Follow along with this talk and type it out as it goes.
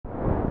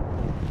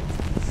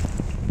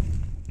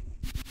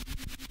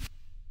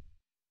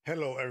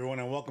Hello everyone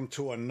and welcome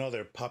to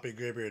another Poppy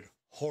Graveyard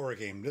horror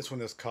game. This one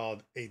is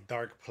called A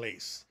Dark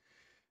Place.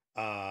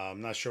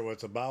 I'm not sure what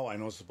it's about. I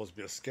know it's supposed to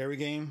be a scary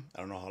game. I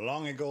don't know how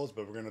long it goes,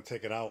 but we're going to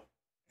take it out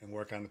and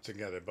work on it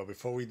together. But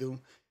before we do,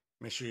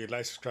 make sure you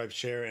like, subscribe,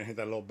 share, and hit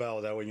that little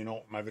bell. That way you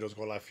know my videos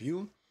go live for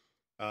you.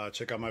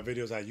 Check out my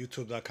videos at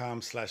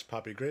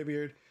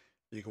youtube.com/poppygraveyard.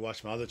 You can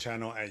watch my other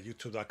channel at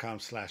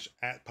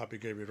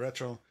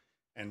youtube.com/@poppygraveyardretro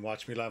and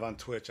watch me live on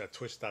Twitch at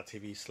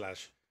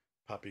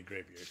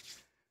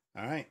twitch.tv/poppygraveyard.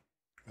 All right,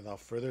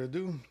 without further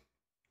ado,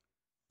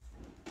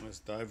 let's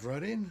dive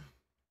right in.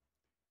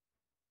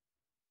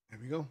 Here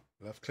we go.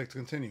 Left click to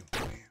continue.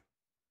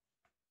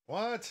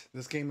 What?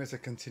 This game is a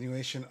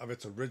continuation of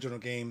its original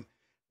game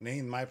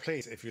named My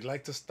Place. If you'd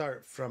like to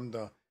start from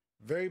the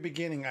very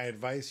beginning, I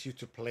advise you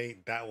to play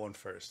that one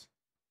first.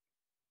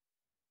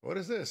 What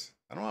is this?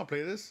 I don't want to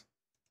play this.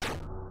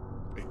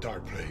 A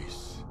Dark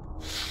Place.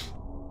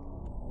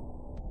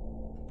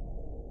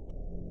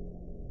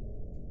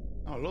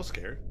 I'm a little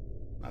scared.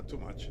 Not too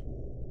much.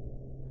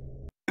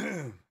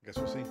 Guess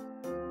we'll see.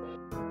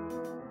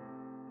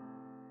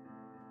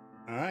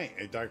 All right,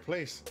 A Dark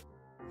Place.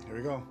 Here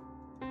we go.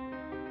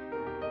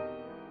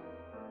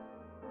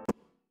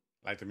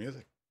 Like the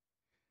music.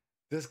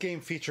 This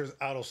game features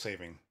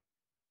auto-saving.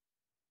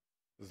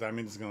 Does that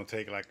mean it's going to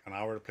take like an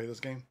hour to play this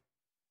game?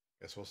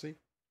 Guess we'll see.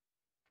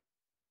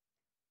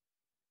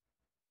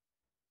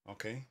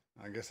 Okay,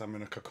 I guess I'm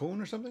in a cocoon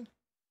or something?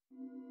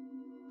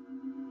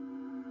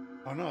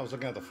 Oh no, I was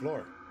looking at the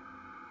floor.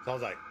 So I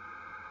was like,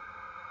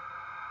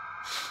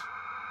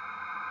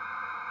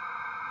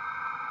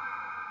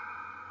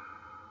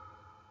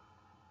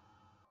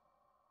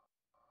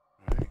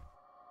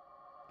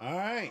 all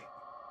right.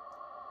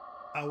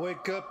 I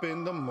wake up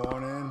in the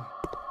morning,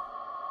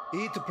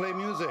 eat to play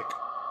music.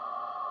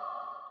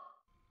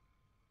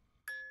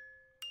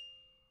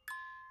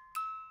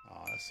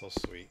 Oh, that's so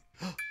sweet.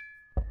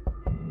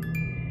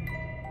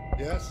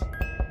 Yes?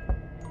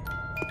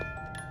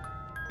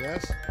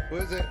 Yes? Who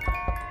is it?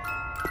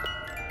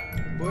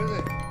 Who is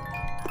it?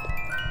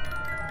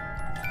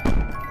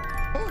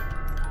 Oh!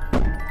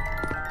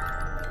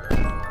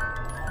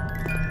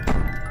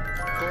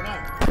 What's going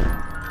on?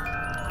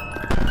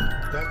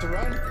 Do I have to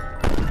run?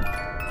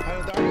 Hide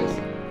in the darkness?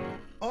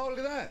 Oh, look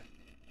at that!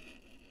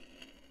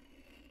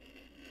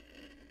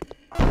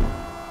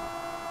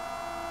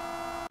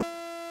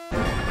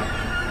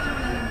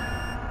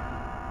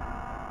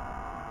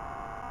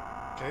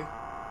 Okay.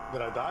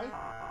 Did I die?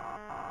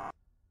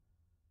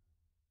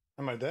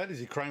 Am I dead? Is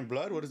he crying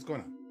blood? What is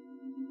going on?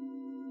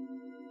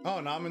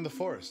 Oh, now I'm in the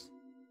forest.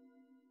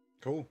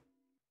 Cool.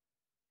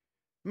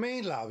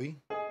 Main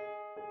lobby.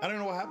 I don't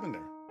know what happened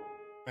there.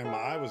 And my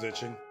eye was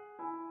itching.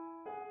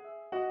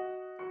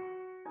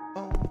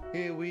 Oh,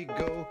 here we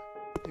go.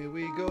 Here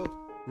we go.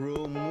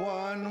 Room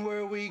 1,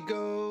 where we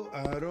go.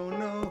 I don't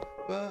know,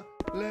 but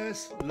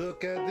let's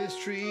look at this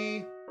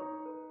tree.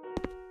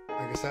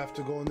 I guess I have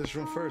to go in this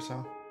room first,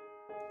 huh?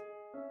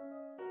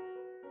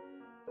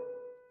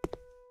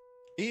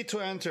 E to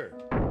enter.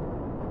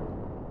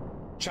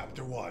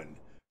 Chapter 1.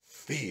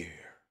 Fear.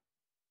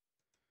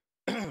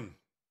 I'm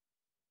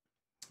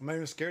not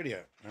even scared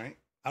yet, right?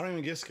 I don't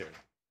even get scared.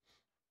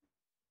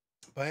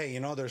 But hey, you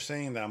know, they're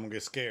saying that I'm gonna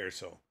get scared,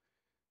 so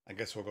I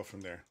guess we'll go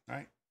from there, all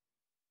right?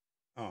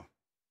 Oh.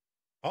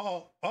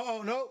 Uh-oh.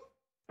 Uh-oh, no.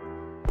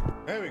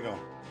 There we go.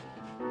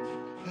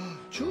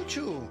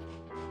 Choo-choo.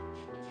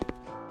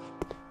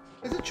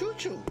 It's a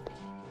choo-choo.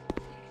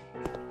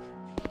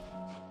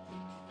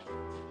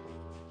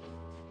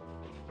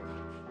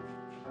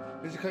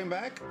 Is he coming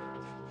back?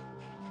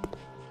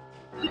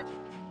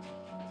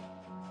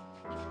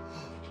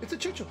 It's a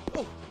choo-choo.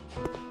 Oh.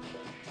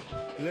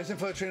 Listen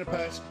for the train to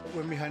pass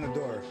when behind the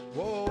door.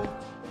 Whoa.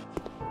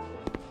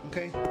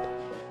 Okay.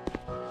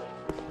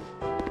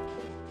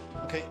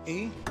 Okay,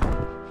 E.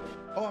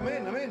 Oh, I'm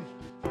in, I'm in.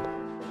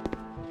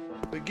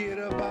 Forget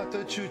about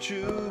the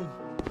choo-choo.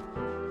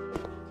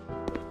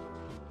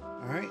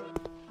 All right.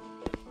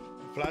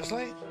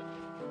 Flashlight?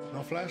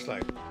 No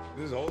flashlight.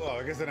 This is old. Oh,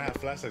 I guess they didn't have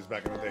flashlights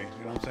back in the day. You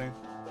know what I'm saying?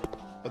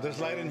 But there's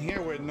light in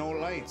here with no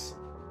lights.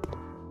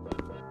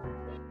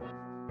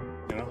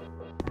 You know?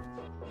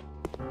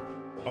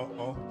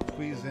 Uh-oh.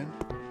 Squeeze in.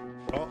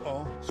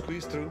 Uh-oh.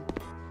 Squeeze through.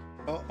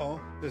 Uh-oh.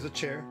 There's a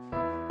chair.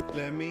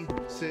 Let me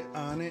sit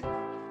on it.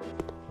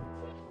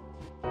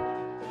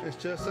 It's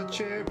just a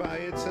chair by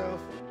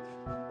itself.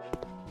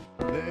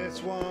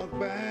 Let's walk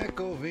back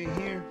over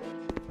here.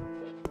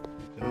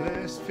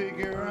 Let's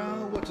figure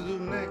out what to do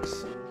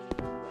next.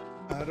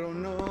 I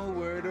don't know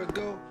where to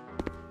go,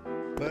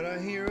 but I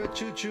hear a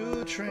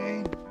choo-choo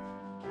train.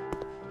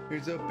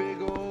 Here's a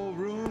big old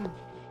room.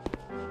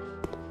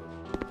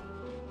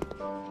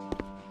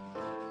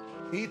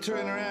 Eat to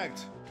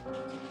interact.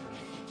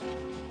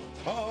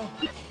 Uh-oh.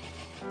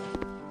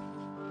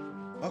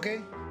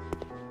 Okay.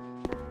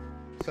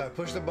 So I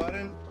push the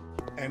button,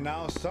 and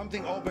now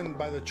something opened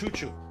by the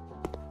choo-choo.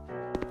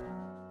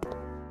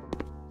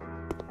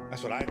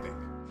 That's what I think.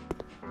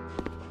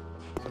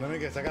 So let me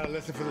guess, I gotta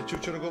listen for the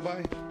choo-choo to go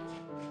by?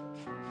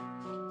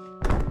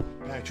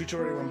 Yeah, Choo-Choo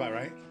already went by,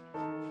 right?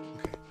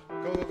 Okay.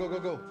 Go, go, go, go,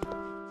 go.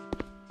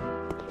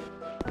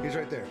 He's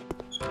right there.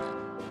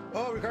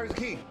 Oh, Ricardo's the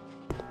key.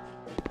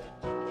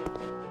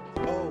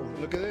 Oh,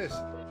 look at this.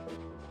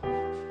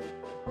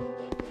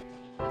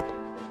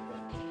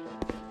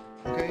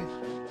 Okay.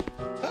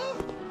 Oh!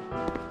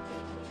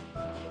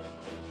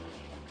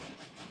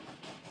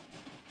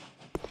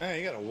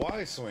 Hey, you got a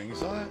Y swing. You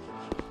saw that?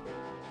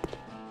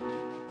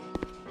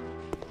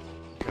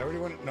 Okay, I already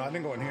went. No, I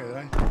didn't go in here, did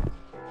I?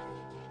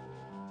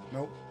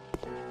 Nope.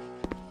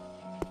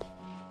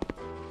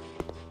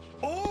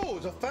 Oh,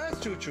 it's a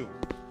fast choo-choo.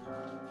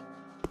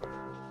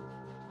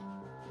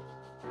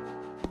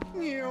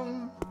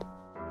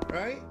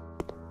 Right?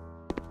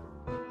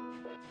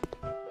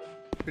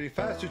 Pretty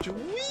fast choo-choo.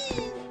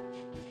 Whee!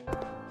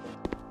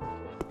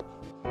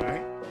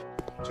 Alright.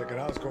 Check it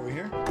out. Let's go over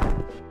here.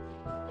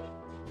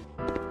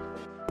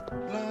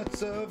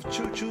 Lots of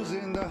choo-choos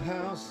in the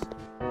house.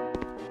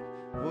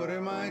 What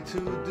am I to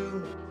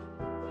do?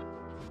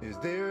 Is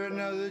there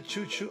another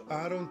choo-choo?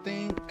 I don't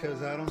think,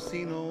 cause I don't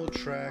see no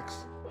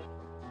tracks.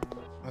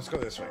 Let's go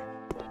this way.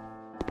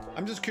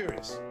 I'm just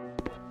curious.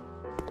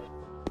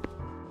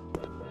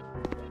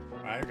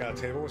 Alright, got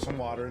a table with some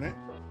water in it.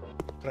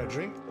 Could I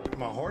drink?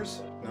 My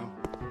horse? No.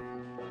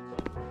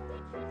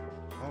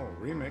 Oh,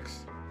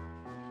 remix.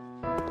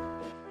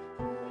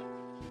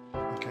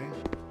 Okay.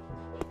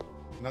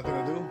 Nothing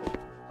to do.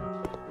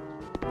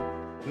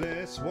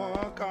 Let's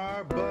walk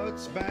our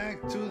butts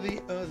back to the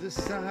other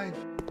side.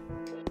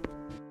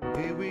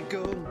 Here we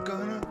go,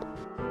 gonna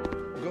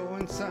go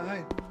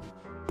inside.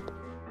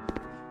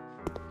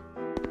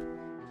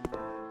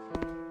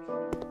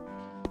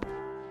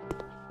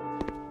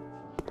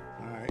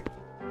 Alright.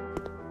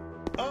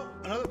 Oh,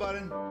 another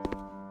button. So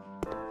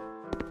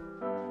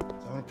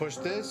I'm gonna push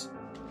this.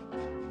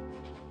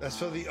 That's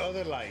for the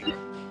other light.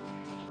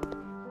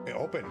 It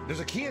opened.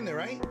 There's a key in there,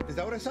 right? Is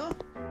that what I saw?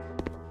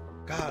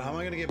 God, how am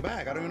I gonna get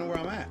back? I don't even know where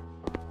I'm at.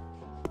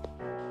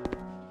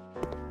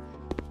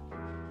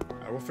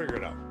 Alright, we'll figure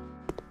it out.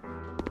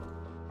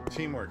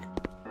 Teamwork.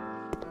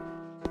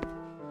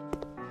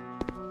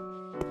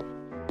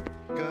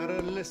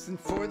 Gotta listen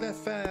for that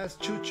fast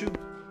choo-choo.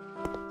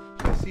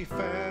 Cause he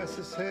fast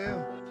as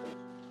hell.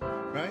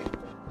 Right?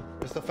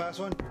 It's the fast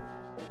one.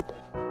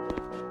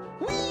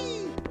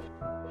 Whee!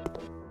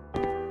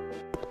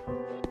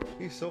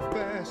 He's so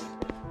fast.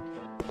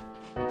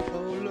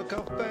 Oh, look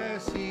how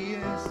fast he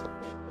is.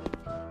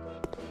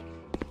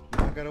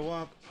 I gotta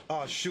walk.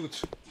 Oh,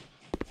 shoot.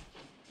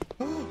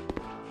 Oh,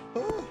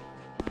 oh,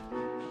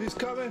 he's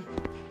coming.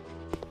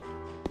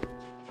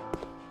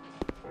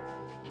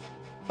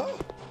 Oh,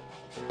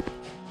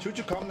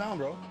 Choo-Choo, calm down,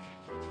 bro.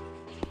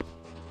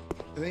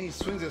 And then he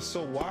swings it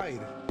so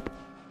wide.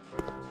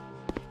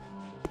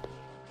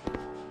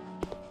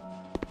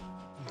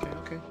 Okay,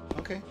 okay,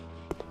 okay.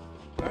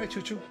 All right,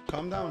 Choo-Choo,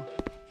 calm down.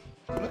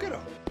 Look at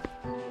him.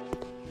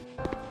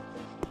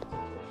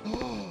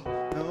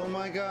 Oh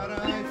my God,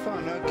 I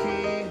found a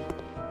key.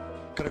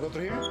 Can I go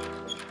through here?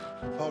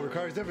 Oh,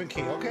 requires different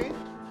key. Okay,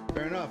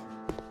 fair enough.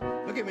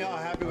 Look at me all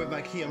happy with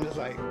my key. I'm just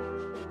like,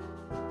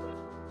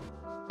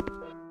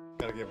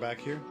 gotta get back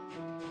here.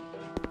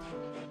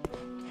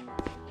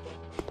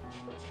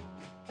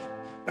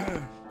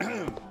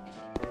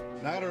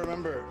 Now I gotta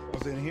remember,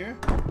 was it in here?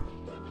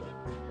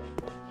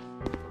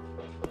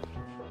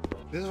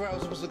 This is where I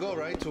was supposed to go,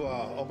 right? To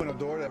open a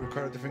door that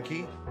required a different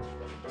key?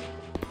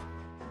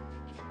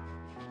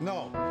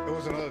 No, it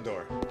was another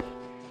door.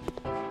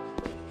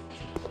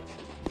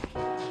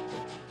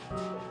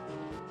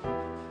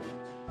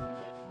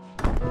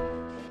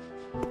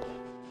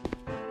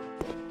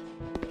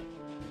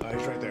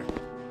 He's right there.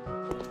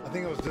 I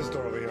think it was this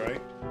door over here,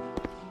 right?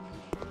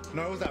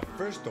 No, it was that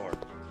first door.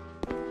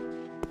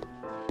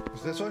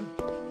 Was this one?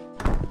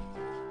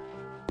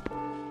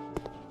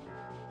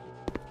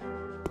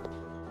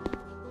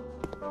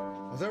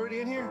 Was I already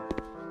in here?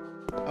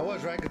 I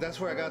was, right? Because that's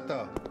where I got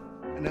the...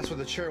 And that's where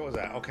the chair was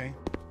at, okay.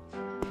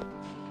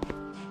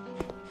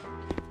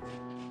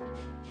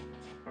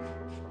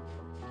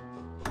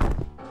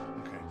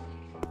 Okay.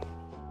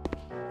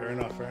 Fair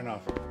enough, fair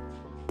enough.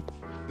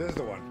 This is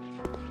the one.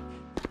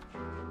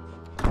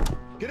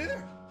 Get in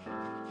there!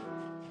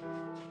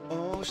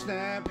 Oh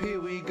snap, here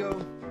we go.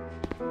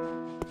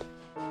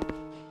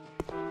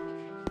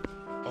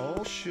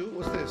 Oh shoot,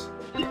 what's this?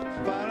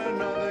 Found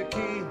another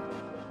key.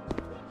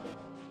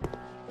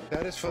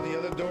 That is for the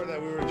other door that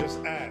we were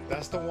just at.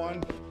 That's the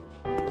one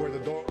where the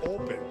door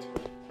opened,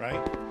 right?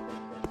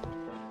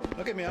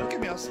 Look at me,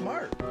 I'm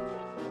smart.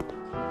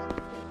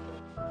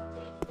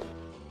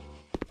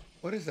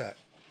 What is that?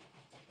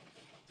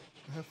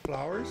 I have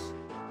flowers?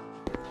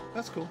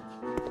 That's cool.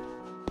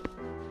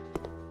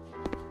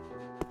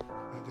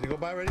 Did he go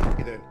by already?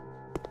 He did.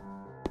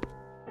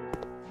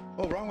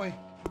 Oh, wrong way.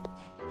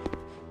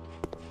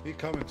 He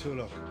coming too,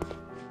 look.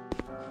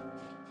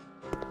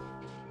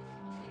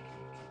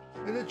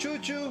 It's a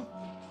Choo-Choo.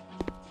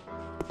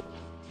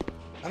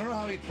 I don't know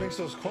how he makes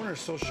those corners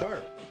so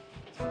sharp.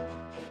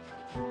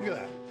 Look at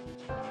that.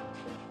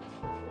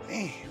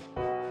 Damn. Here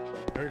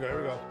we go, here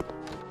we go.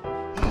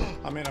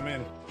 I'm in, I'm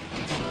in.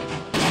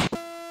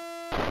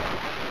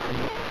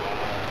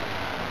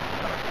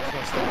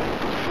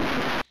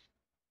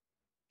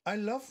 I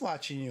love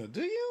watching you.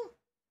 Do you?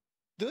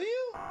 Do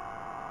you?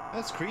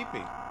 That's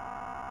creepy.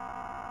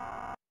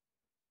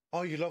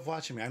 Oh, you love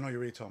watching me. I know you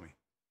already told me.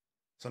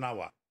 So now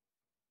what?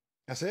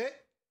 That's it?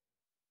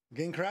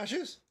 Game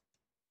crashes?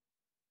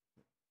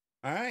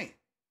 All right.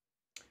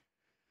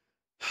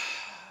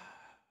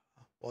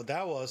 Well,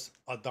 that was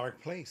a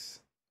dark place.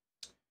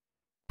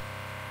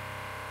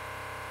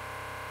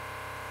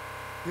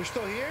 You're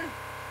still here?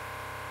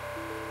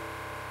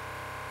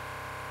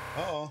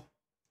 Uh-oh.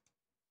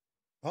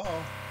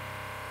 Uh-oh.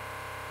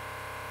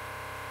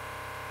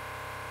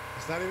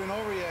 It's not even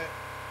over yet.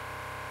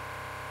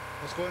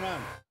 What's going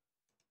on?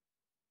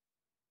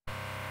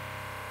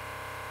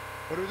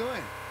 What are we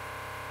doing?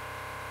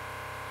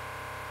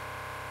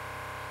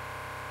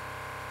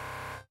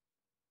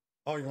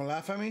 Oh, you're gonna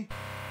laugh at me?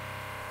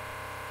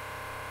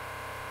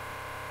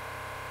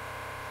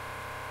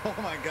 Oh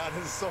my God,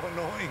 this is so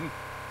annoying.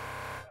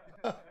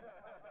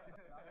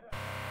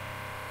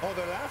 Oh,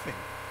 they're laughing.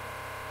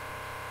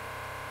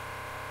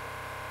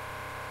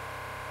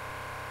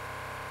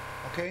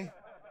 Okay.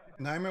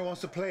 Nightmare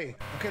wants to play.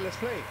 Okay, let's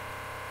play.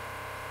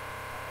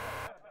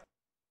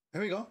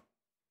 There we go.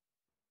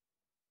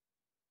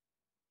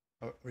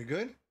 Are we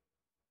good?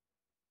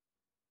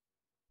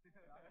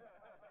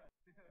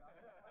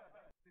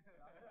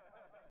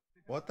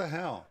 What the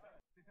hell?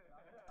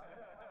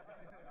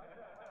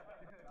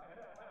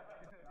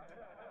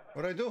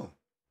 What do I do?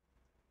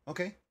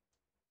 Okay.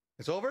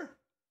 It's over?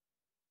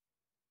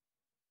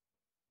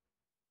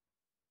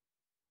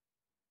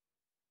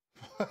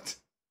 What?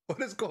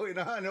 What is going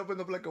on? It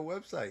opened up like a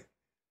website.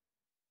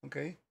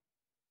 Okay.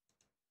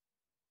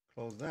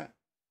 Close that.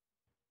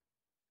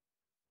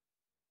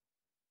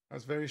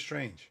 That's very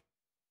strange.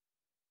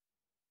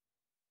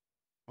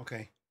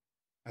 Okay.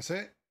 That's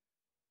it?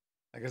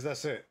 I guess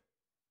that's it.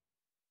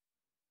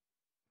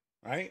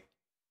 Right?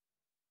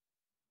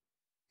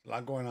 There's a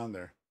lot going on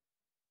there.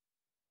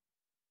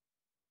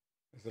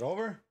 Is it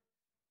over?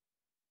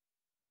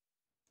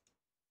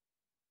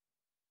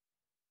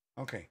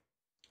 Okay.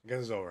 I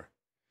guess it's over.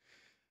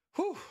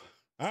 Whew.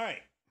 All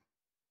right.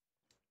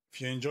 If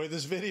you enjoyed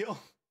this video,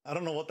 I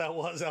don't know what that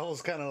was. That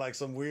was kind of like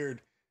some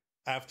weird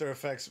after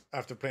effects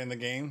after playing the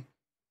game.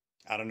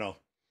 I don't know.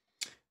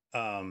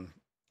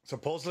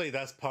 Supposedly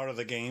that's part of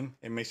the game.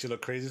 It makes you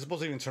look crazy. It's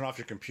supposed to even turn off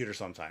your computer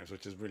sometimes,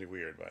 which is really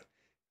weird. But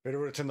if it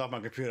would have turned off my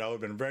computer, I would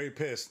have been very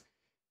pissed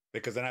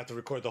because then I have to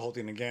record the whole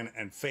thing again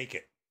and fake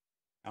it.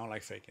 I don't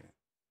like faking it.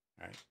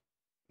 All right.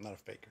 I'm not a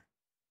faker.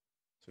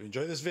 So if you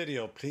enjoyed this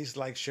video, please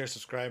like, share,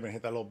 subscribe, and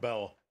hit that little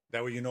bell.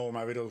 That way you know where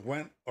my videos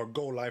went or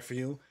go live for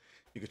you.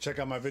 You can check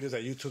out my videos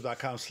at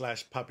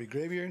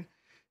youtube.com/poppygraveyard.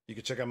 You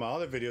can check out my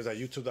other videos at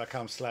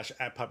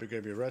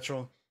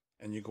youtube.com/@poppygraveyardretro.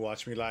 And you can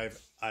watch me live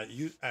at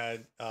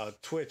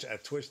Twitch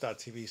at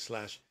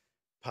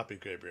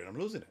twitch.tv/poppygraveyard. I'm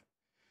losing it.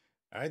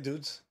 All right,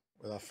 dudes.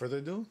 Without further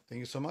ado, thank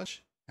you so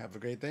much. Have a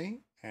great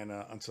day. And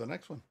until the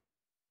next one.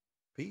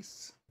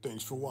 Peace.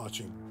 Thanks for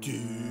watching,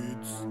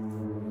 kids.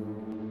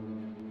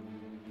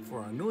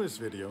 For our newest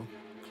video,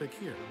 click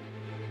here.